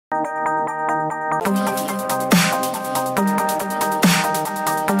Hey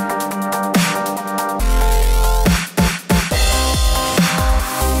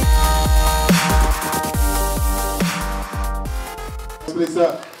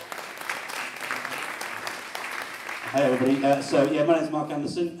everybody, so yeah, my name is Mark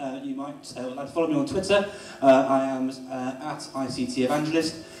Anderson. You might like to follow me on Twitter. I am at ICT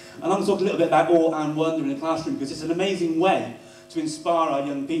Evangelist, and I'm going to talk a little bit about awe and wonder in the classroom, because it's an amazing way to inspire our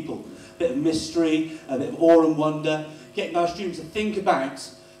young people. A bit of mystery, a bit of awe and wonder, getting our students to think about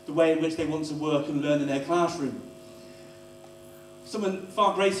the way in which they want to work and learn in their classroom. Someone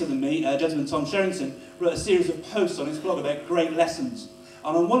far greater than me, gentleman Tom Sherrington, wrote a series of posts on his blog about great lessons,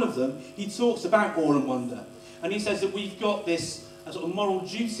 and on one of them he talks about awe and wonder. And he says that we've got this sort of moral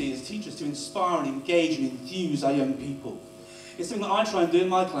duty as teachers to inspire and engage and enthuse our young people. It's something that I try and do in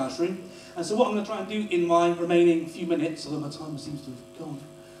my classroom. And so what I'm going to try and do in my remaining few minutes, although my timer seems to have gone.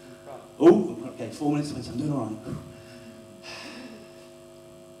 Oh, okay, 4 minutes, I'm doing all right.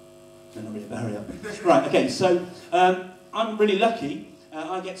 No, not really a barrier. Right, okay, so I'm really lucky.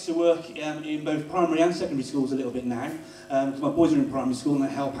 I get to work in both primary and secondary schools a little bit now, because my boys are in primary school and I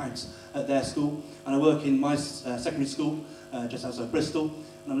help out at their school, and I work in my secondary school just outside Bristol,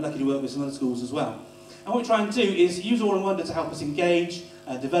 and I'm lucky to work with some other schools as well. And what we try and do is use awe and wonder to help us engage,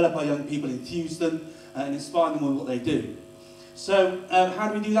 develop our young people, enthuse them, and inspire them with what they do. So how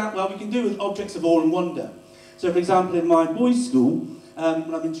do we do that? Well, we can do with objects of awe and wonder. So for example, in my boys' school,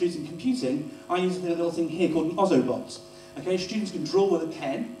 when I'm introducing computing, I use a little thing here called an Ozobot. Okay, students can draw with a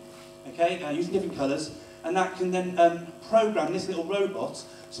pen, okay, using different colours, and that can then program this little robot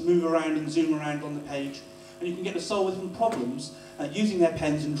to move around and zoom around on the page, and you can get to solve different problems using their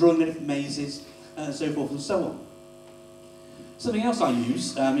pens and drawing their different mazes, and so forth and so on. Something else I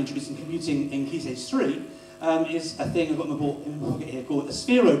use, introducing computing in Key Stage 3, is a thing I've got in my pocket here called a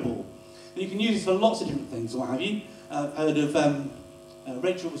Sphero ball. And you can use it for lots of different things, what have you. I've heard of,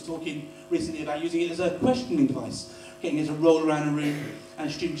 Rachel was talking recently about using it as a questioning device, getting it to roll around a room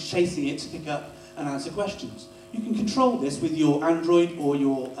and students chasing it to pick up and answer questions. You can control this with your Android or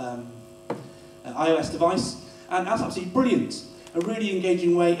your iOS device, and that's absolutely brilliant. A really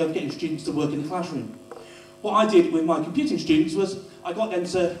engaging way of getting students to work in the classroom. What I did with my computing students was I got them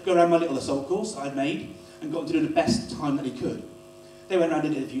to go around my little assault course I'd made and got them to do the best time that they could. They went around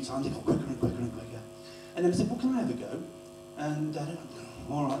and did it a few times, they got quicker and quicker and quicker. And then I said, well, can I have a go? And they went,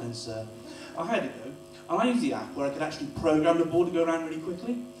 all right then, sir. I had a go. And I used the app where I could actually program the board to go around really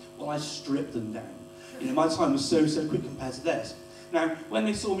quickly. Well, I stripped them down. You know, my time was so quick compared to theirs. Now, when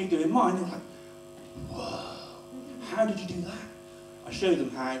they saw me doing mine, they were like, whoa, how did you do that? I showed them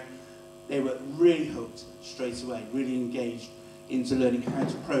how they were really hooked straight away, really engaged into learning how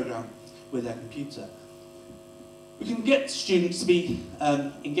to program with their computer. We can get students to be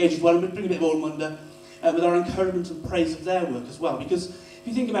engaged as well, and bring a bit of awe and wonder with our encouragement and praise of their work as well. Because if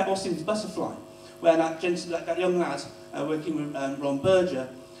you think about Austin's Butterfly, where that young lad working with Ron Berger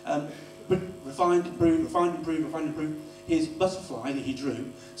refined, improve his butterfly that he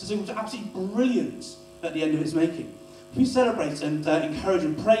drew to something which was absolutely brilliant at the end of its making. If we celebrate and encourage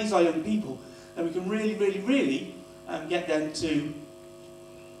and praise our young people, then we can really, really, really get them to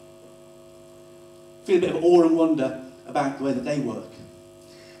feel a bit of awe and wonder about the way that they work.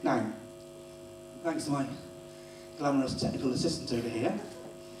 Now, thanks to my glamorous technical assistant over here.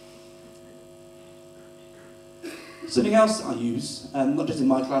 Something else I use, not just in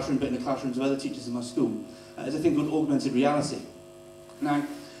my classroom, but in the classrooms of other teachers in my school, is a thing called augmented reality. Now,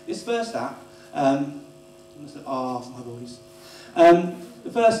 this first app, that's the R for my boys.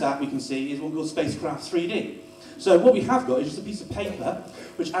 The first app we can see is one called Spacecraft 3D. So what we have got is just a piece of paper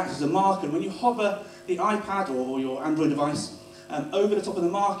which acts as a marker. When you hover the iPad or your Android device over the top of the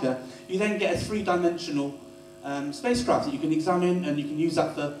marker, you then get a three-dimensional spacecraft that you can examine, and you can use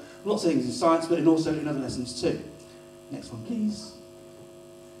that for lots of things in science, but also in other lessons too. Next one, please.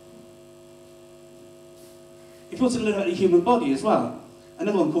 If you want to learn about the human body as well,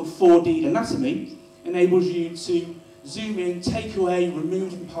 another one called 4D Anatomy enables you to zoom in, take away, remove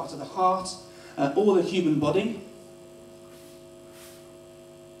different parts of the heart, or the human body.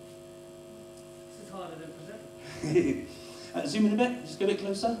 This is harder than present. Zoom in a bit, just go a bit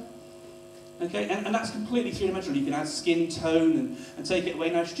closer. Okay, and that's completely three-dimensional. You can add skin tone and take it away.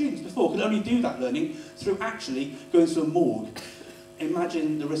 Now, students before could only do that learning through actually going to a morgue.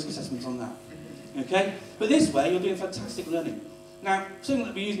 Imagine the risk assessment on that. Okay, but this way you're doing fantastic learning. Now, something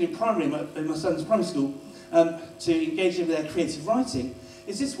that we're using in primary, in my son's primary school, to engage them with their creative writing,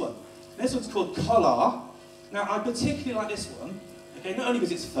 is this one. This one's called Collar. Now, I particularly like this one. Okay, not only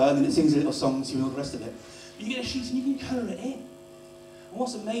because it's fun and it sings a little song to you and all the rest of it, but you get a sheet and you can colour it in. And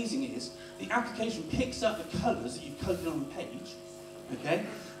what's amazing is the application picks up the colours that you've coloured on the page, okay?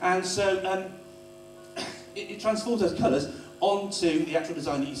 And so it transforms those colours onto the actual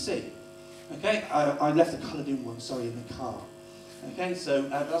design that you see. Okay, I left the coloured in one, sorry, in the car. Okay, so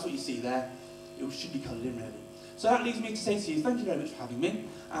that's what you see there. It should be coloured in really. So that leaves me to say to you, thank you very much for having me,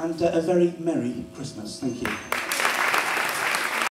 and a very Merry Christmas. Thank you.